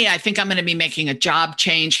 hey, I think I'm going to be making a job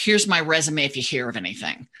change. Here's my resume if you hear of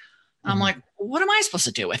anything. Mm-hmm. I'm like, what am I supposed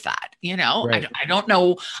to do with that? Right. I don't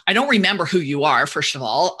know. I don't remember who you are, first of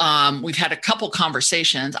all. We've had a couple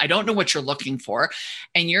conversations. I don't know what you're looking for.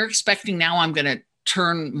 And you're expecting now I'm going to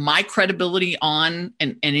turn my credibility on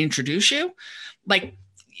and introduce you. Like,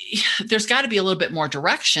 there's got to be a little bit more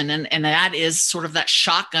direction. And that is sort of that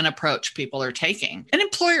shotgun approach people are taking. And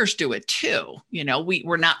employers do it too.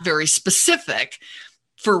 We're not very specific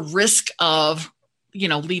for risk of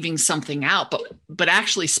leaving something out, but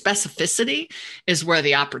actually specificity is where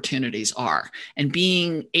the opportunities are, and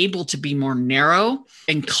being able to be more narrow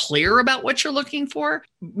and clear about what you're looking for,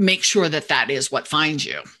 make sure that is what finds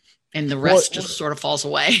you. And the rest just sort of falls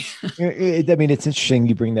away. It's interesting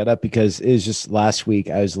you bring that up, because it was just last week,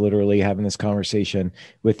 I was literally having this conversation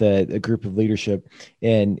with a group of leadership.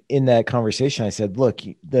 And in that conversation, I said, look,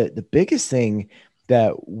 the biggest thing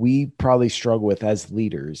that we probably struggle with as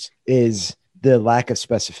leaders is the lack of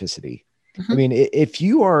specificity. Mm-hmm. I mean, if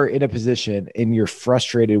you are in a position and you're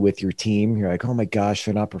frustrated with your team, you're like, oh my gosh,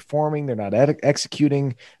 they're not performing. They're not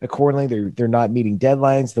executing accordingly. They're not meeting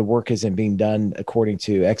deadlines. The work isn't being done according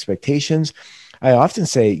to expectations. I often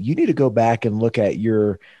say you need to go back and look at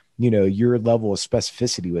your level of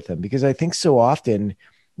specificity with them, because I think so often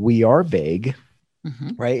we are vague. Mm-hmm.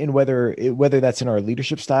 Right. And whether that's in our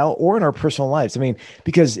leadership style or in our personal lives. I mean,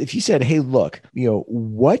 because if you said, hey, look,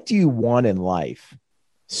 what do you want in life?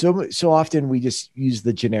 So often we just use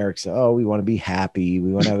the generics. Oh, we want to be happy.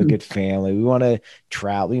 We want to have a good family. We want to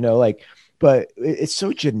travel, but it's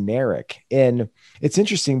so generic. And it's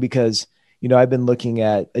interesting because, I've been looking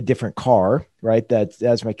at a different car, right? That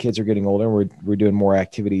as my kids are getting older, we're doing more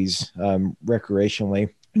activities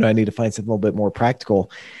recreationally. I need to find something a little bit more practical.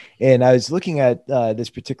 And I was looking at this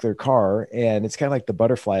particular car, and it's kind of like the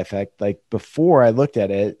butterfly effect. Like, before I looked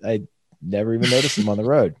at it, never even noticed them on the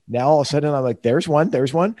road. Now, all of a sudden I'm like, there's one.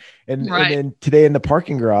 And Right. then today in the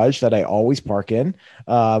parking garage that I always park in,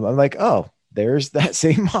 I'm like, oh, there's that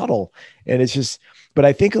same model. And it's just, but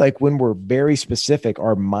I think like when we're very specific,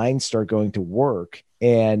 our minds start going to work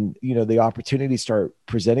and, the opportunities start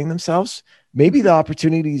presenting themselves. Maybe the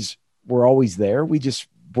opportunities were always there. We just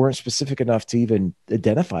weren't specific enough to even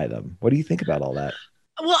identify them. What do you think about all that?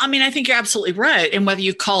 Well, I mean, I think you're absolutely right. And whether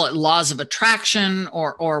you call it laws of attraction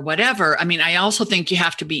or whatever, I mean, I also think you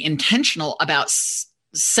have to be intentional about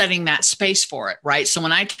setting that space for it, right? So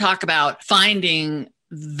when I talk about finding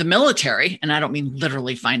the military, and I don't mean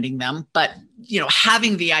literally finding them, but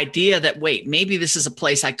having the idea that, wait, maybe this is a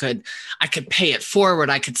place I could pay it forward.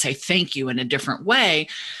 I could say thank you in a different way.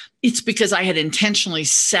 It's because I had intentionally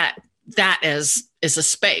set that as a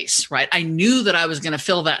space, right? I knew that I was going to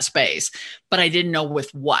fill that space, but I didn't know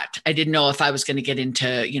with what. I didn't know if I was going to get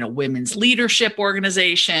into, women's leadership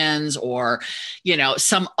organizations or,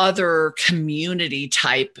 some other community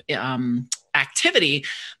type activity.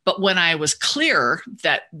 But when I was clear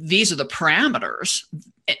that these are the parameters,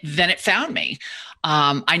 then it found me.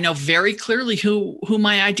 I know very clearly who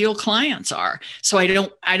my ideal clients are. So I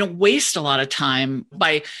don't waste a lot of time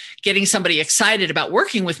by getting somebody excited about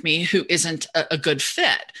working with me who isn't a good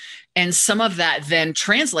fit. And some of that then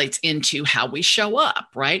translates into how we show up,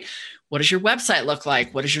 right? What does your website look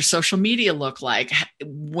like? What does your social media look like?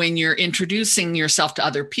 When you're introducing yourself to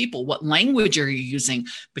other people, what language are you using?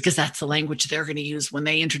 Because that's the language they're going to use when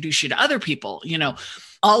they introduce you to other people.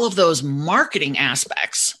 All of those marketing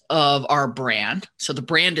aspects of our brand. So the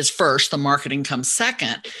brand is first, the marketing comes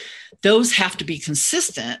second. Those have to be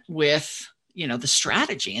consistent with, the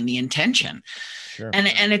strategy and the intention. Sure.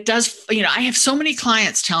 And it does, I have so many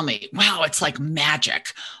clients tell me, wow, it's like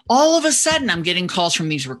magic. All of a sudden I'm getting calls from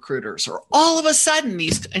these recruiters, or all of a sudden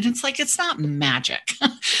and it's like, it's not magic.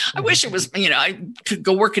 I wish it was, I could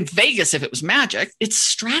go work in Vegas if it was magic. It's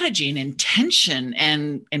strategy and intention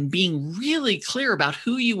and being really clear about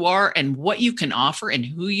who you are and what you can offer and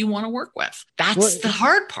who you want to work with. That's the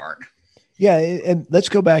hard part. Yeah. And let's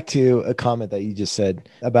go back to a comment that you just said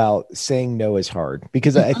about saying no is hard,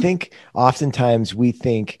 because I think oftentimes we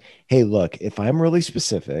think, hey, look, if I'm really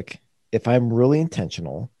specific, if I'm really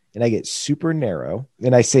intentional and I get super narrow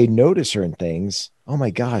and I say no to certain things, oh my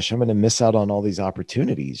gosh, I'm going to miss out on all these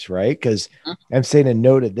opportunities, right? Because I'm saying a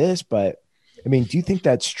no to this, but I mean, do you think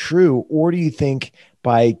that's true? Or do you think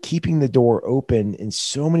by keeping the door open in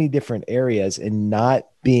so many different areas and not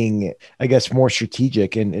being, I guess, more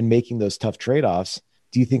strategic and making those tough trade-offs,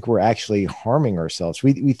 do you think we're actually harming ourselves?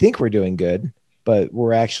 We think we're doing good, but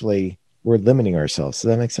we're limiting ourselves. Does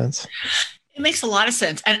that make sense? It makes a lot of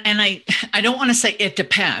sense. And I don't want to say it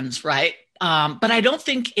depends, right? But I don't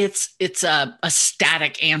think it's a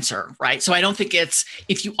static answer, right? So I don't think it's,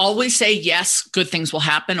 if you always say yes, good things will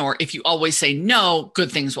happen, or if you always say no,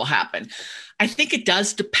 good things will happen. I think it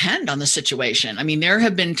does depend on the situation. I mean, there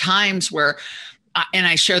have been times where, and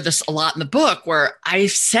I share this a lot in the book, where I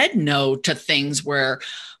said no to things where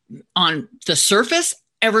on the surface,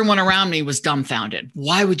 everyone around me was dumbfounded.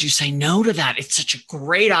 Why would you say no to that? It's such a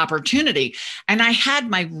great opportunity. And I had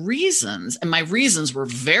my reasons, and my reasons were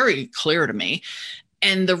very clear to me.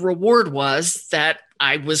 And the reward was that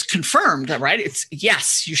I was confirmed, right? It's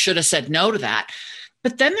yes, you should have said no to that.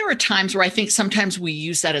 But then there are times where I think sometimes we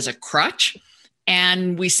use that as a crutch,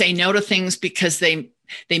 and we say no to things because they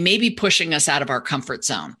may be pushing us out of our comfort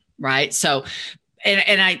zone, right? So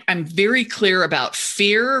I'm very clear about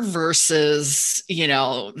fear versus,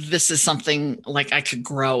 this is something like I could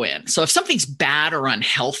grow in. So if something's bad or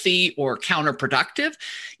unhealthy or counterproductive,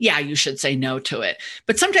 yeah, you should say no to it.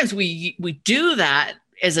 But sometimes we do that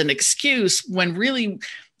as an excuse when really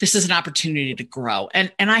this is an opportunity to grow.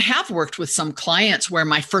 And I have worked with some clients where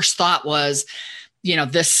my first thought was,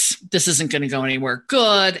 this isn't going to go anywhere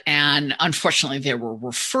good. And unfortunately, they were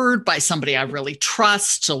referred by somebody I really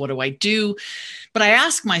trust. So what do I do? But I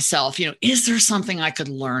ask myself, is there something I could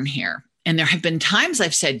learn here? And there have been times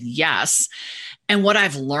I've said yes. And what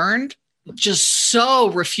I've learned just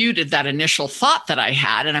so refuted that initial thought that I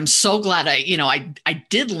had. And I'm so glad I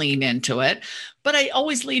did lean into it, but I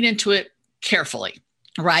always lean into it carefully.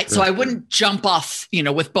 Right. Sure. So I wouldn't jump off,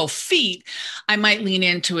 with both feet. I might lean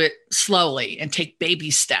into it slowly and take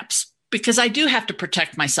baby steps, because I do have to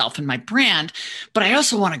protect myself and my brand, but I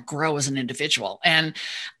also want to grow as an individual. And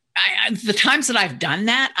the times that I've done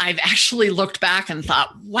that, I've actually looked back and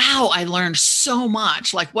thought, wow, I learned so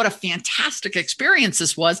much. Like, what a fantastic experience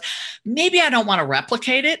this was. Maybe I don't want to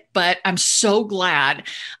replicate it, but I'm so glad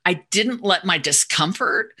I didn't let my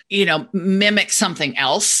discomfort, mimic something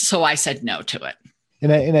else. So I said no to it.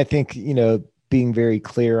 And I think, being very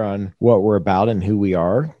clear on what we're about and who we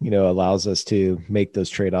are, allows us to make those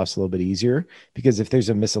trade-offs a little bit easier. Because if there's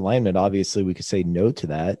a misalignment, obviously we could say no to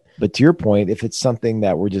that. But to your point, if it's something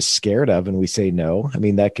that we're just scared of and we say no, I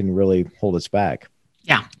mean, that can really hold us back.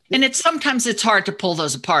 Yeah. And sometimes it's hard to pull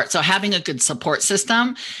those apart. So having a good support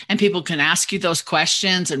system and people can ask you those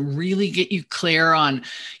questions and really get you clear on,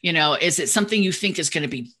 is it something you think is going to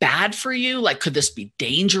be bad for you? Like, could this be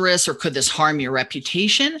dangerous or could this harm your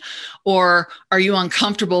reputation? Or are you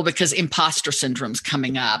uncomfortable because imposter syndrome's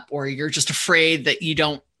coming up, or you're just afraid that you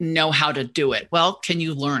don't know how to do it? Well, can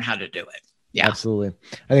you learn how to do it? Yeah, absolutely.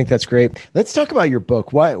 I think that's great. Let's talk about your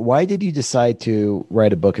book. Why did you decide to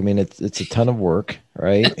write a book? I mean, it's a ton of work,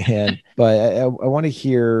 right? But I want to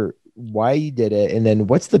hear why you did it, and then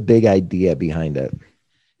what's the big idea behind it?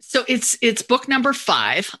 So it's book number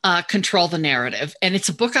 5, Control the Narrative, and it's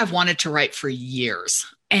a book I've wanted to write for years.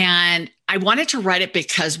 And I wanted to write it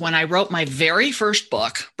because when I wrote my very first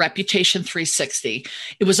book, Reputation 360,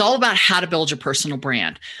 it was all about how to build your personal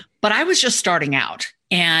brand. But I was just starting out.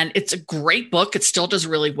 And it's a great book. It still does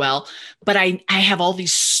really well. But I have all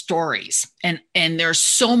these stories and there's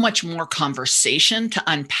so much more conversation to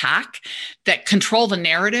unpack that Control the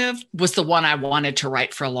Narrative was the one I wanted to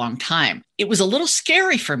write for a long time. It was a little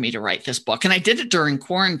scary for me to write this book. And I did it during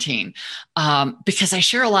quarantine because I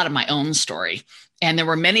share a lot of my own story. And there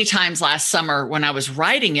were many times last summer when I was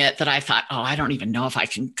writing it that I thought, oh, I don't even know if I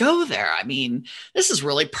can go there. I mean, this is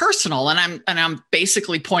really personal. And I'm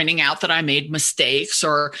basically pointing out that I made mistakes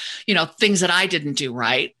or, things that I didn't do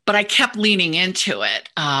right. But I kept leaning into it.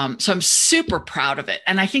 So I'm super proud of it.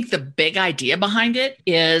 And I think the big idea behind it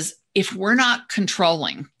is if we're not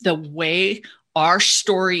controlling the way our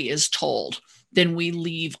story is told, then we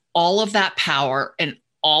leave all of that power and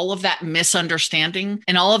all of that misunderstanding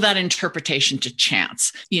and all of that interpretation to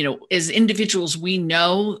chance. As individuals, we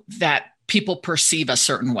know that people perceive us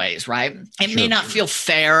certain ways, right? It may not feel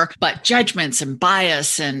fair, but judgments and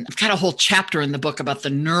bias, and I've got a whole chapter in the book about the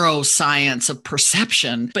neuroscience of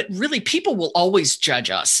perception, but really people will always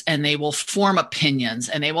judge us and they will form opinions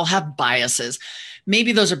and they will have biases.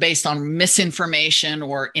 Maybe those are based on misinformation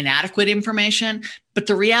or inadequate information, but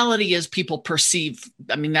the reality is people perceive,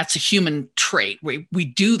 that's a human trait. We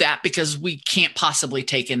do that because we can't possibly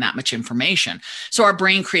take in that much information. So our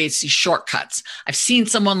brain creates these shortcuts. I've seen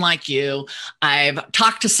someone like you. I've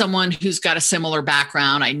talked to someone who's got a similar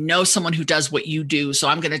background. I know someone who does what you do. So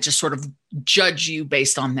I'm going to just sort of judge you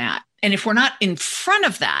based on that. And if we're not in front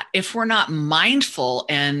of that, if we're not mindful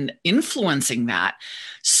and influencing that,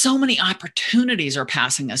 so many opportunities are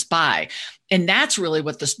passing us by. And that's really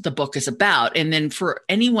what the book is about. And then for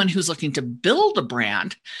anyone who's looking to build a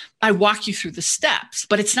brand, I walk you through the steps.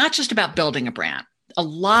 But it's not just about building a brand. A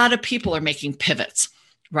lot of people are making pivots,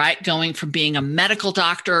 right? Going from being a medical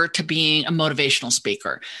doctor to being a motivational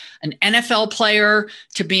speaker, an NFL player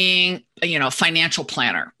to being, a financial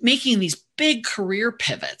planner, making these big career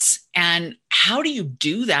pivots. And how do you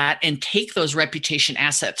do that and take those reputation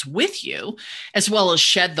assets with you, as well as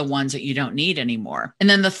shed the ones that you don't need anymore? And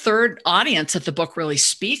then the third audience that the book really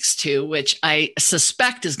speaks to, which I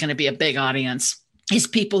suspect is going to be a big audience, is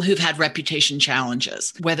people who've had reputation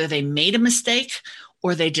challenges, whether they made a mistake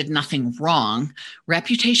or they did nothing wrong.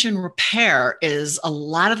 Reputation repair is a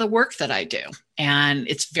lot of the work that I do. And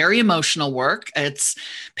it's very emotional work. It's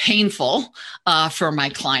painful for my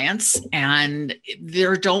clients. And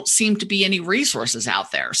there don't seem to be any resources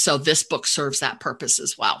out there. So this book serves that purpose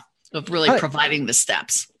as well, of really providing the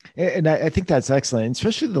steps. And I think that's excellent,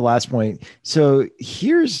 especially the last point. So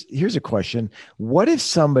here's a question. What if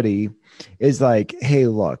somebody is like, hey,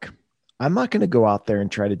 look, I'm not going to go out there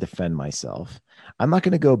and try to defend myself. I'm not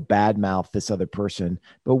going to go badmouth this other person,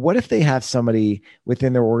 but what if they have somebody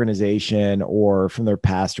within their organization or from their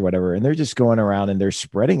past or whatever, and they're just going around and they're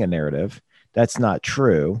spreading a narrative that's not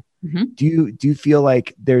true? Mm-hmm. Do you feel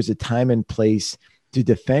like there's a time and place to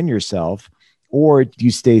defend yourself, or do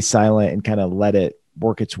you stay silent and kind of let it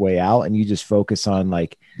work its way out and you just focus on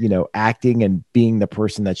acting and being the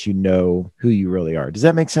person that who you really are? Does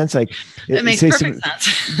that make sense? Like, it makes perfect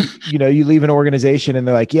sense. You leave an organization and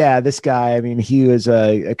they're like, yeah, this guy, he was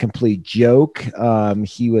a complete joke.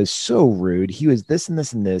 He was so rude. He was this and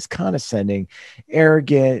this and this, condescending,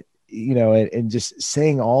 arrogant, and just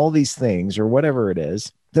saying all these things or whatever it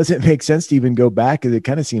is. Does it make sense to even go back? Because it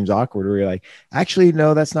kind of seems awkward where you're like, actually,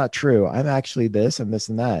 no, that's not true. I'm actually this and this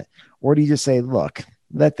and that. Or do you just say, look,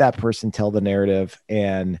 let that person tell the narrative,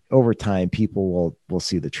 and over time, people will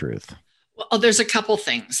see the truth? Well, there's a couple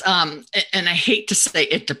things. And I hate to say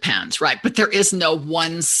it depends, right? But there is no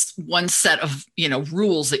one set of,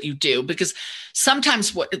 rules that you do, because sometimes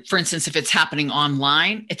for instance, if it's happening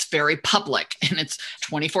online, it's very public and it's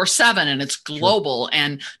 24/7 and it's global,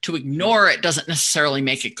 and to ignore it doesn't necessarily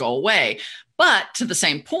make it go away. But to the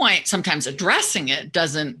same point, sometimes addressing it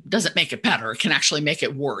doesn't make it better. It can actually make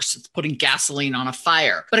it worse. It's putting gasoline on a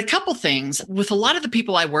fire. But a couple things with a lot of the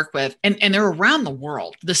people I work with, and they're around the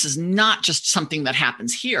world. This is not just something that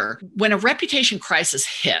happens here. When a reputation crisis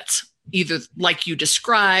hits, either like you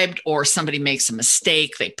described, or somebody makes a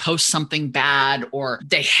mistake, they post something bad, or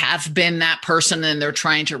they have been that person and they're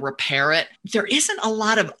trying to repair it, there isn't a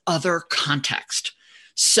lot of other context.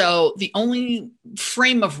 So the only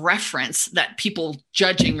frame of reference that people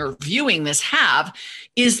judging or viewing this have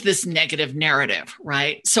is this negative narrative,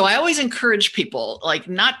 right? So I always encourage people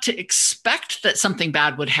not to expect that something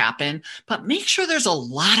bad would happen, but make sure there's a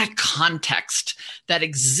lot of context that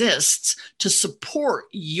exists to support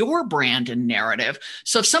your brand and narrative.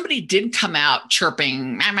 So if somebody did come out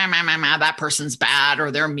chirping, that person's bad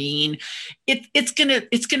or they're mean, it's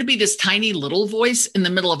gonna be this tiny little voice in the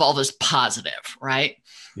middle of all this positive, right?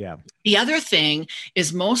 Yeah. The other thing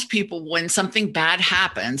is, most people, when something bad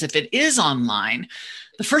happens, if it is online,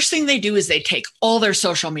 the first thing they do is they take all their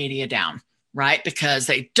social media down, right? Because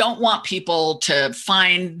they don't want people to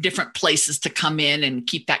find different places to come in and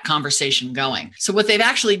keep that conversation going. So what they've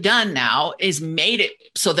actually done now is made it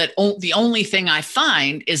so that the only thing I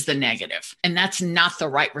find is the negative. And that's not the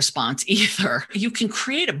right response either. You can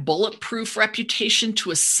create a bulletproof reputation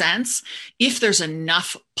to a sense if there's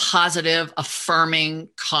enough positive, affirming,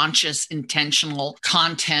 conscious, intentional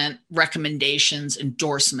content, recommendations,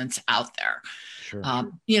 endorsements out there. Sure.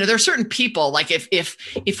 There are certain people, like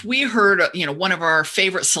if we heard, one of our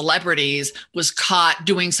favorite celebrities was caught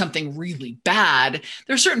doing something really bad,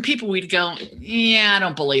 there are certain people we'd go, yeah, I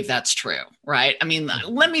don't believe that's true, right? I mean,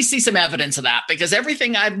 let me see some evidence of that, because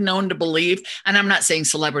everything I've known to believe, and I'm not saying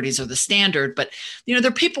celebrities are the standard, but, there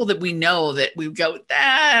are people that we know that we go,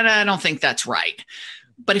 I don't think that's right.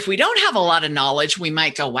 But if we don't have a lot of knowledge, we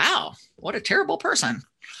might go, wow, what a terrible person.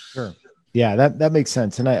 Sure. Yeah, that makes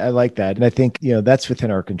sense. And I like that. And I think, that's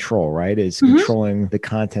within our control, right? Is controlling the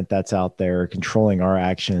content that's out there, controlling our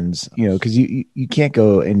actions, because you can't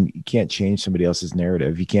go and you can't change somebody else's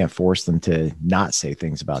narrative. You can't force them to not say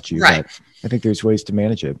things about you. Right. But I think there's ways to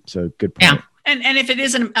manage it. So good point. Yeah. And if it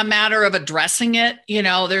isn't a matter of addressing it,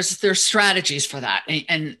 there's strategies for that.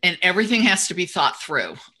 And everything has to be thought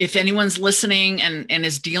through. If anyone's listening and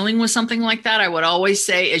is dealing with something like that, I would always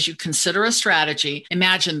say, as you consider a strategy,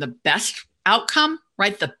 imagine the best outcome,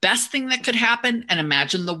 right? The best thing that could happen, and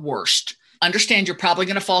imagine the worst. Understand you're probably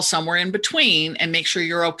going to fall somewhere in between, and make sure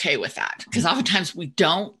you're okay with that. Because oftentimes we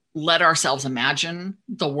don't let ourselves imagine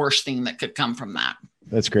the worst thing that could come from that.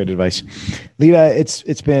 That's great advice. Lita,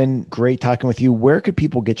 it's been great talking with you. Where could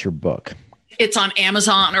people get your book? It's on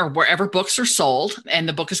Amazon or wherever books are sold. And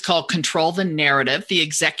the book is called Control the Narrative, The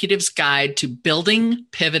Executive's Guide to Building,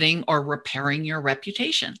 Pivoting, or Repairing Your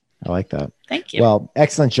Reputation. I like that. Thank you. Well,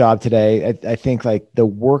 excellent job today. I think the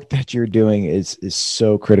work that you're doing is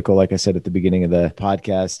so critical, like I said at the beginning of the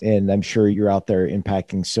podcast. And I'm sure you're out there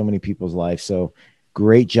impacting so many people's lives. So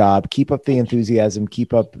great job. Keep up the enthusiasm.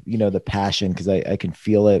 Keep up, the passion, because I can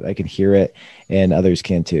feel it. I can hear it, and others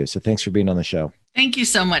can too. So thanks for being on the show. Thank you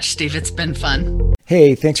so much, Steve. It's been fun.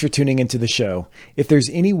 Hey, thanks for tuning into the show. If there's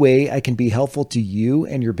any way I can be helpful to you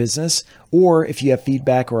and your business, or if you have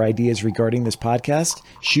feedback or ideas regarding this podcast,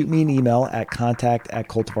 shoot me an email at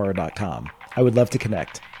contact@cultivar.com. I would love to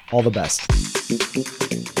connect. All the best.